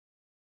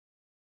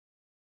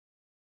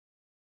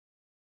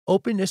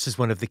Openness is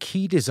one of the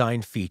key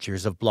design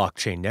features of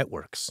blockchain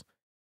networks.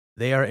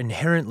 They are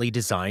inherently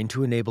designed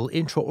to enable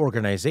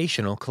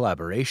intra-organizational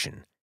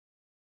collaboration.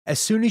 As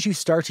soon as you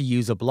start to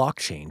use a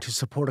blockchain to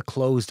support a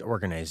closed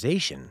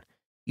organization,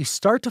 you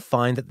start to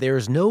find that there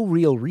is no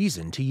real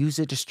reason to use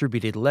a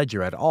distributed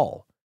ledger at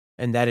all,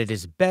 and that it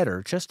is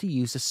better just to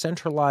use a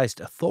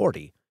centralized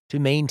authority to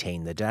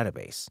maintain the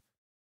database.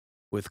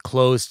 With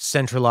closed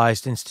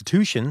centralized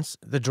institutions,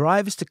 the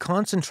drive is to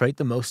concentrate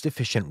the most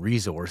efficient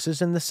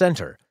resources in the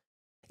center.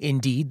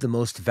 Indeed, the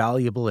most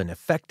valuable and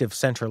effective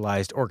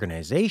centralized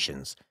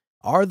organizations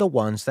are the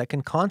ones that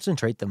can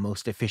concentrate the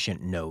most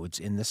efficient nodes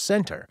in the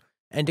center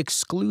and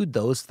exclude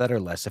those that are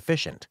less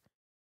efficient.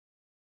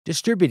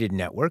 Distributed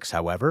networks,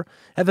 however,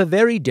 have a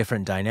very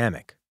different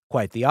dynamic,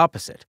 quite the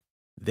opposite.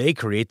 They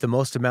create the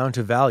most amount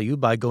of value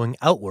by going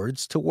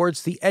outwards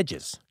towards the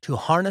edges to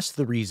harness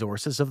the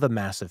resources of the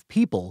mass of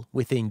people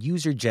within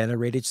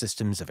user-generated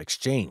systems of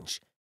exchange.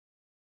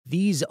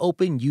 These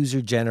open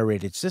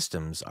user-generated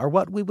systems are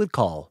what we would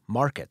call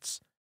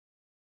markets.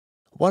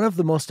 One of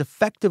the most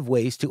effective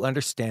ways to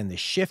understand the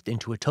shift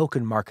into a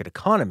token market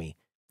economy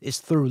is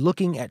through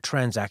looking at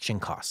transaction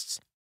costs,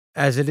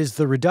 as it is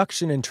the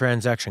reduction in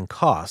transaction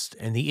cost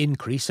and the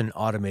increase in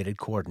automated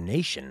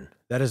coordination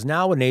that is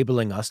now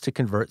enabling us to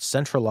convert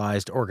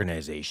centralized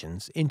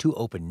organizations into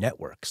open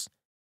networks.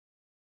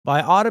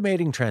 By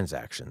automating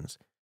transactions,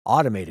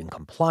 automating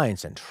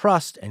compliance and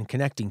trust, and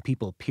connecting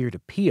people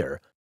peer-to-peer,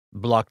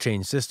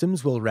 blockchain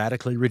systems will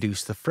radically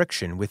reduce the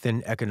friction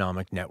within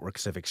economic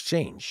networks of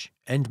exchange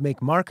and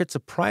make markets a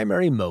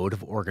primary mode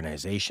of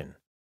organization.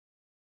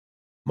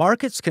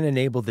 Markets can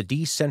enable the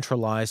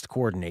decentralized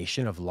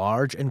coordination of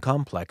large and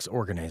complex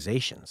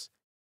organizations.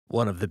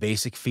 One of the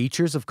basic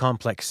features of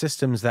complex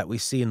systems that we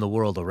see in the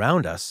world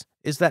around us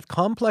is that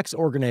complex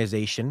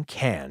organization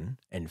can,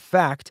 in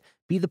fact,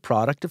 be the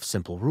product of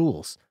simple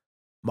rules.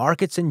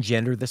 Markets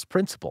engender this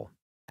principle.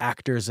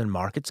 Actors in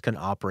markets can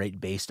operate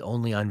based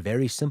only on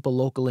very simple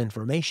local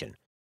information.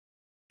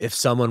 If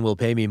someone will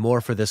pay me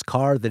more for this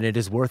car than it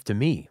is worth to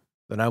me,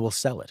 then I will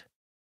sell it.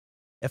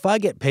 If I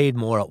get paid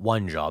more at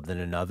one job than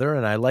another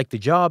and I like the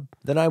job,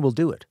 then I will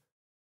do it.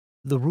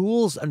 The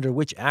rules under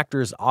which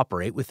actors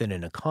operate within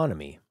an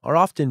economy are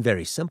often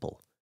very simple,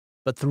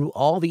 but through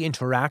all the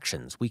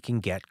interactions we can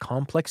get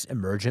complex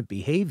emergent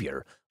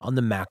behavior on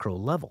the macro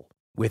level,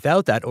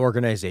 without that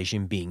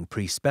organization being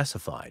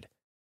pre-specified.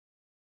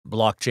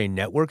 Blockchain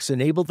networks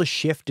enable the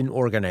shift in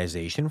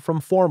organization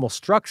from formal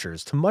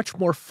structures to much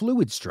more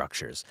fluid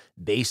structures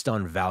based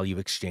on value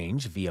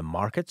exchange via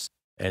markets,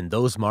 and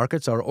those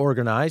markets are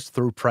organized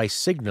through price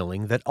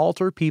signaling that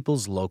alter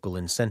people's local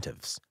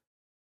incentives.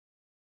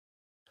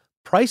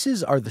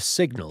 Prices are the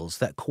signals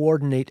that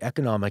coordinate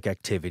economic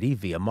activity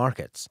via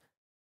markets.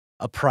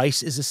 A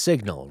price is a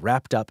signal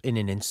wrapped up in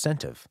an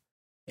incentive.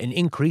 An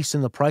increase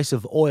in the price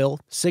of oil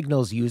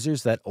signals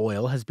users that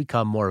oil has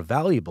become more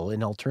valuable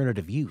in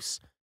alternative use.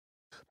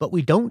 But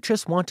we don't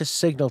just want to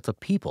signal to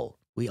people,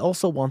 we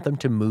also want them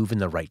to move in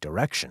the right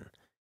direction,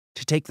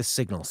 to take the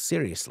signal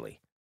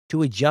seriously,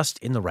 to adjust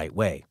in the right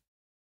way.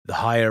 The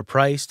higher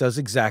price does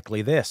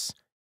exactly this.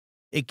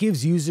 It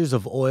gives users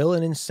of oil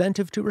an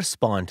incentive to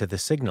respond to the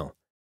signal.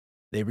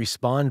 They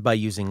respond by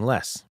using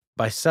less,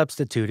 by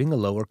substituting a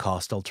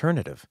lower-cost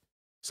alternative.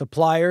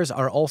 Suppliers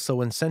are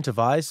also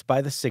incentivized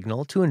by the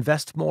signal to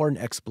invest more in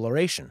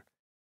exploration,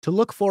 to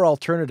look for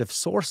alternative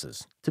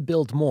sources, to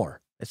build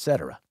more,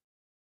 etc.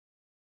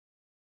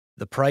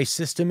 The price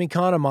system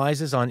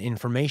economizes on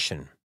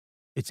information.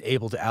 It's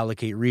able to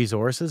allocate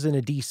resources in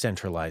a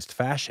decentralized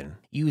fashion,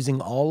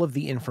 using all of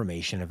the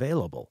information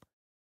available.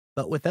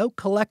 But without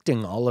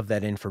collecting all of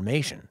that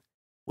information,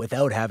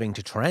 without having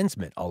to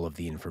transmit all of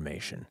the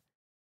information,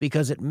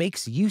 because it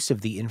makes use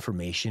of the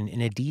information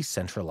in a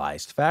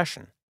decentralized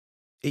fashion.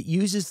 It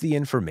uses the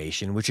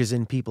information which is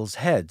in people's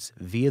heads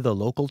via the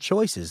local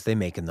choices they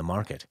make in the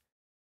market.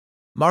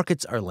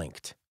 Markets are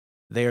linked.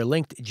 They are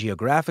linked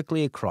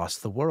geographically across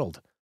the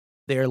world.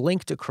 They are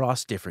linked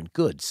across different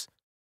goods.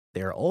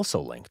 They are also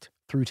linked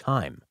through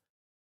time.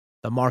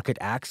 The market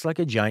acts like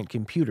a giant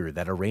computer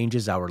that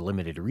arranges our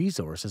limited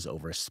resources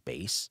over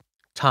space,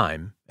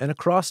 time, and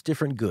across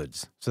different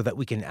goods so that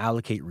we can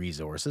allocate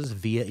resources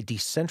via a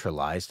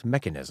decentralized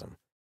mechanism.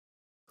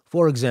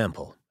 For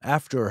example,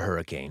 after a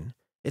hurricane,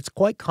 it's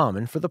quite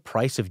common for the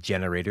price of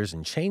generators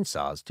and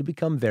chainsaws to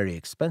become very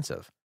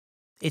expensive.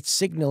 It's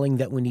signaling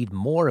that we need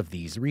more of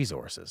these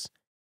resources.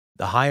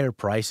 The higher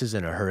prices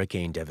in a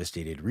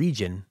hurricane-devastated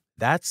region,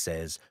 that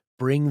says,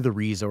 bring the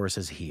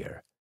resources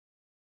here.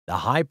 The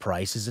high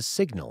price is a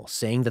signal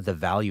saying that the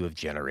value of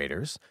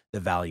generators, the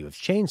value of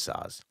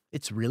chainsaws,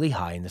 it's really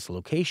high in this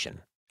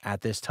location,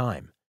 at this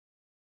time.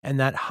 And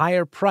that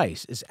higher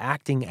price is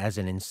acting as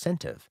an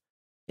incentive.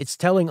 It's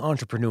telling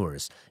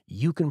entrepreneurs,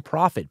 you can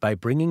profit by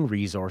bringing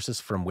resources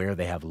from where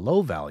they have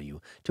low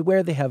value to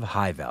where they have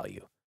high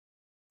value.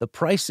 The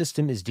price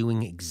system is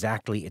doing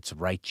exactly its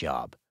right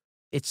job.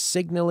 It's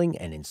signaling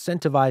and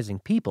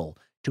incentivizing people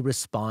to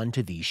respond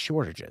to these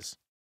shortages.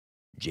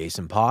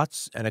 Jason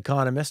Potts, an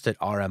economist at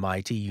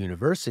RMIT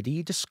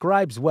University,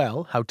 describes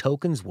well how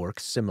tokens work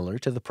similar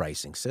to the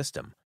pricing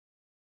system.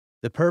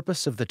 The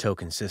purpose of the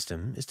token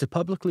system is to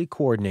publicly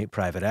coordinate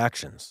private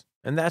actions,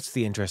 and that's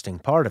the interesting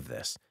part of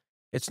this.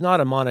 It's not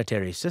a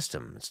monetary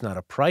system, it's not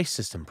a price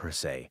system per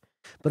se,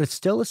 but it's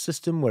still a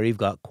system where you've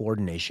got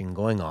coordination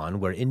going on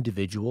where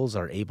individuals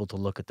are able to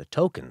look at the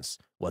tokens,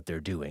 what they're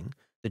doing,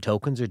 the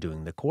tokens are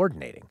doing the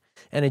coordinating,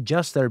 and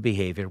adjust their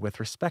behavior with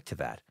respect to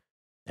that.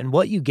 And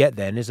what you get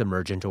then is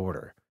emergent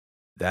order.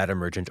 That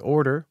emergent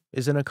order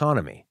is an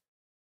economy.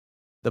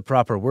 The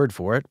proper word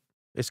for it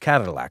is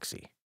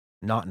catallaxy,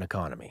 not an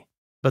economy.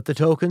 But the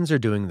tokens are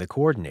doing the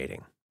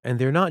coordinating, and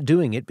they're not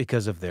doing it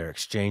because of their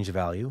exchange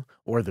value,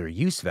 or their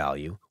use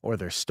value, or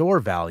their store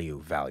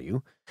value.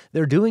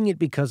 They're doing it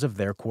because of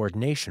their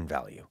coordination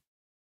value.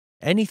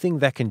 Anything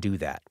that can do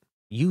that,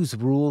 use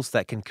rules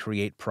that can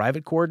create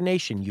private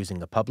coordination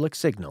using a public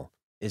signal,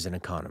 is an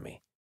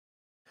economy.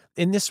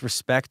 In this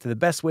respect, the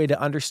best way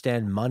to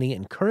understand money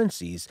and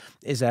currencies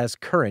is as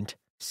current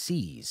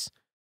sees.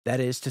 That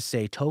is to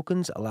say,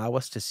 tokens allow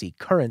us to see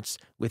currents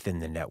within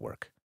the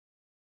network.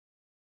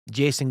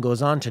 Jason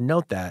goes on to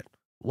note that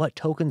what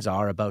tokens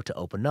are about to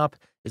open up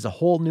is a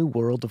whole new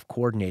world of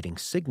coordinating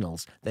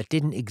signals that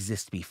didn't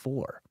exist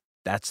before.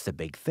 That's the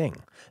big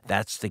thing.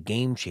 That's the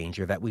game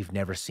changer that we've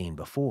never seen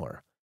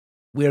before.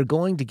 We are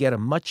going to get a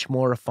much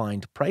more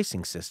refined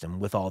pricing system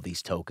with all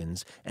these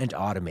tokens and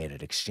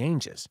automated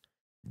exchanges.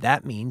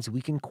 That means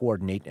we can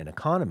coordinate an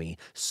economy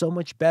so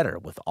much better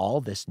with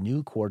all this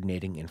new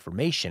coordinating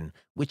information,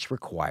 which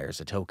requires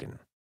a token.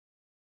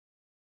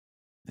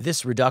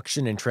 This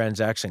reduction in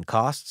transaction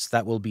costs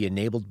that will be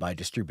enabled by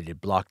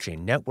distributed blockchain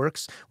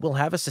networks will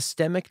have a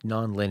systemic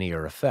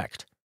nonlinear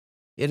effect.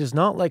 It is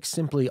not like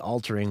simply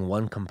altering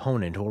one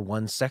component or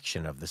one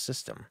section of the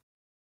system.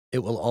 It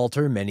will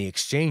alter many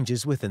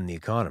exchanges within the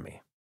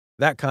economy.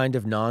 That kind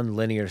of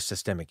nonlinear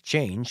systemic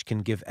change can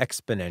give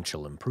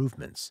exponential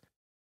improvements.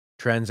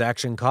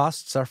 Transaction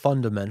costs are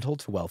fundamental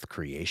to wealth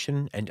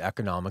creation and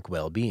economic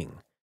well-being.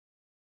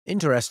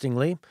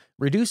 Interestingly,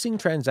 reducing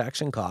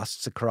transaction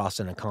costs across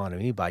an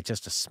economy by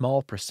just a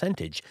small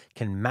percentage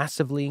can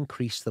massively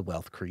increase the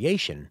wealth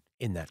creation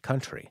in that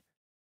country.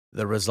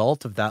 The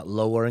result of that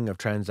lowering of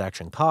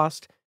transaction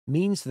cost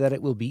means that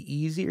it will be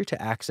easier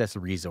to access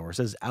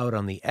resources out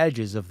on the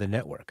edges of the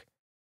network.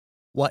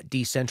 What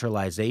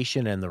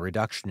decentralization and the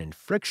reduction in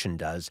friction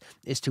does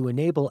is to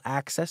enable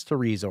access to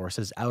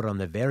resources out on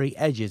the very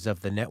edges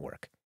of the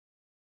network.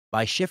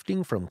 By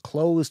shifting from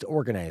closed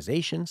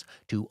organizations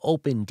to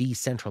open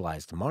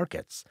decentralized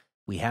markets,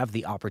 we have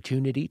the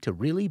opportunity to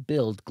really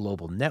build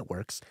global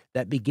networks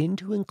that begin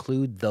to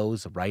include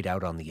those right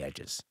out on the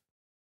edges.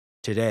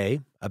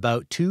 Today,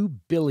 about 2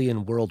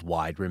 billion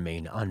worldwide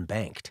remain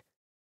unbanked.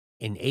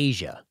 In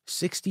Asia,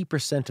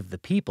 60% of the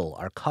people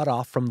are cut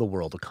off from the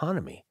world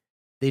economy.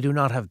 They do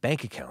not have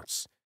bank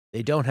accounts.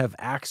 They don't have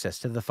access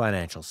to the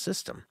financial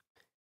system.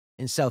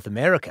 In South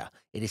America,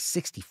 it is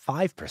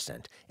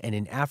 65%, and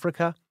in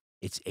Africa,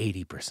 it's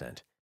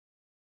 80%.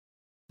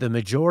 The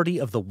majority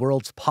of the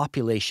world's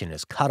population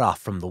is cut off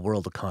from the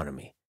world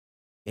economy.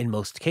 In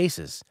most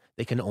cases,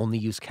 they can only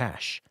use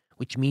cash,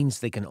 which means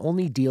they can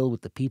only deal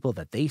with the people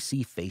that they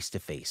see face to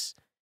face.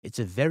 It's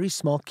a very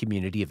small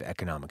community of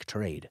economic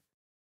trade.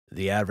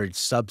 The average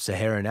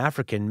sub-Saharan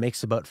African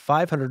makes about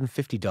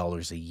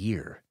 $550 a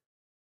year.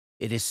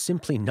 It is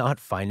simply not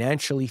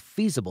financially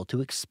feasible to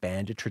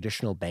expand a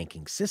traditional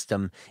banking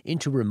system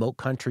into remote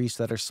countries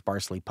that are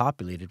sparsely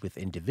populated with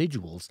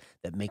individuals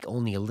that make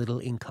only a little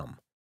income.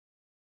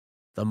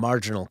 The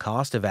marginal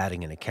cost of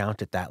adding an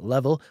account at that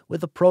level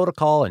with a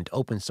protocol and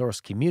open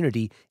source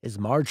community is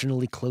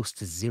marginally close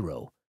to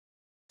zero.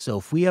 So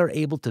if we are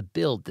able to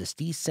build this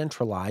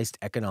decentralized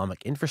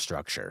economic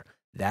infrastructure,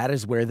 that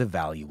is where the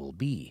value will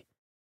be,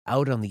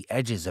 out on the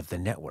edges of the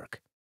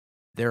network.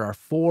 There are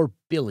 4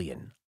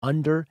 billion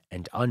under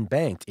and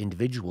unbanked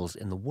individuals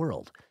in the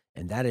world,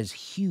 and that is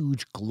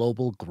huge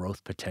global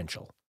growth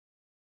potential.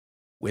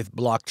 With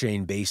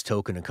blockchain-based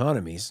token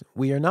economies,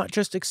 we are not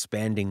just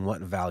expanding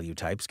what value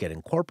types get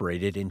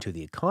incorporated into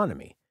the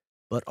economy,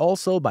 but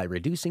also by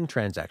reducing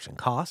transaction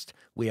cost,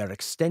 we are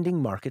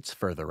extending markets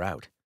further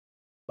out.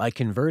 By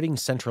converting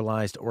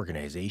centralized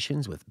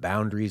organizations with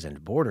boundaries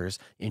and borders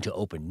into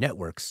open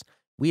networks,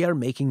 we are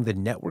making the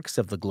networks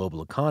of the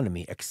global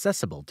economy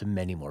accessible to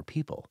many more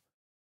people.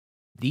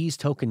 These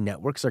token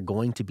networks are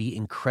going to be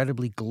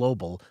incredibly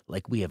global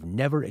like we have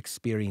never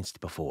experienced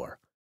before.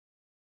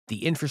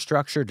 The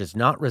infrastructure does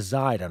not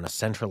reside on a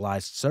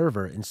centralized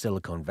server in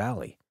Silicon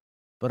Valley,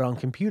 but on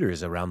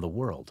computers around the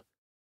world.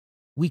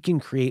 We can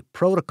create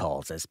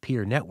protocols as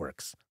peer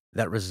networks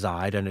that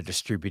reside on a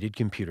distributed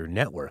computer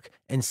network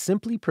and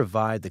simply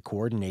provide the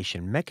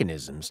coordination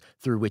mechanisms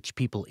through which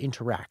people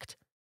interact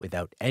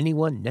without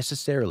anyone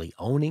necessarily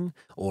owning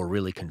or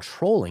really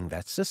controlling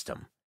that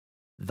system,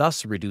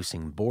 thus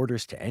reducing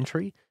borders to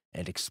entry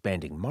and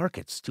expanding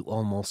markets to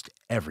almost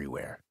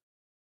everywhere.